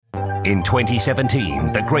In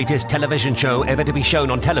 2017, the greatest television show ever to be shown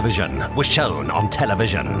on television was shown on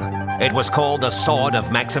television. It was called The Sword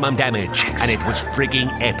of Maximum Damage, and it was frigging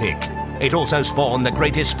epic. It also spawned the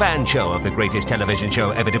greatest fan show of the greatest television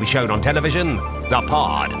show ever to be shown on television, The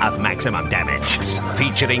Pod of Maximum Damage.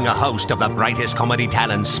 Featuring a host of the brightest comedy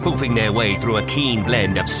talents spoofing their way through a keen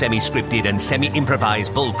blend of semi-scripted and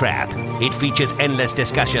semi-improvised bullcrap. It features endless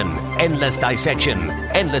discussion, endless dissection,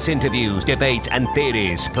 endless interviews, debates and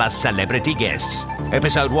theories, plus celebrity guests.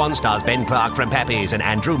 Episode 1 stars Ben Clark from Pappy's and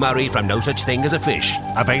Andrew Murray from No Such Thing as a Fish.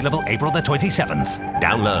 Available April the 27th.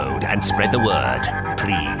 Download and spread the word.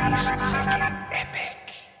 Please.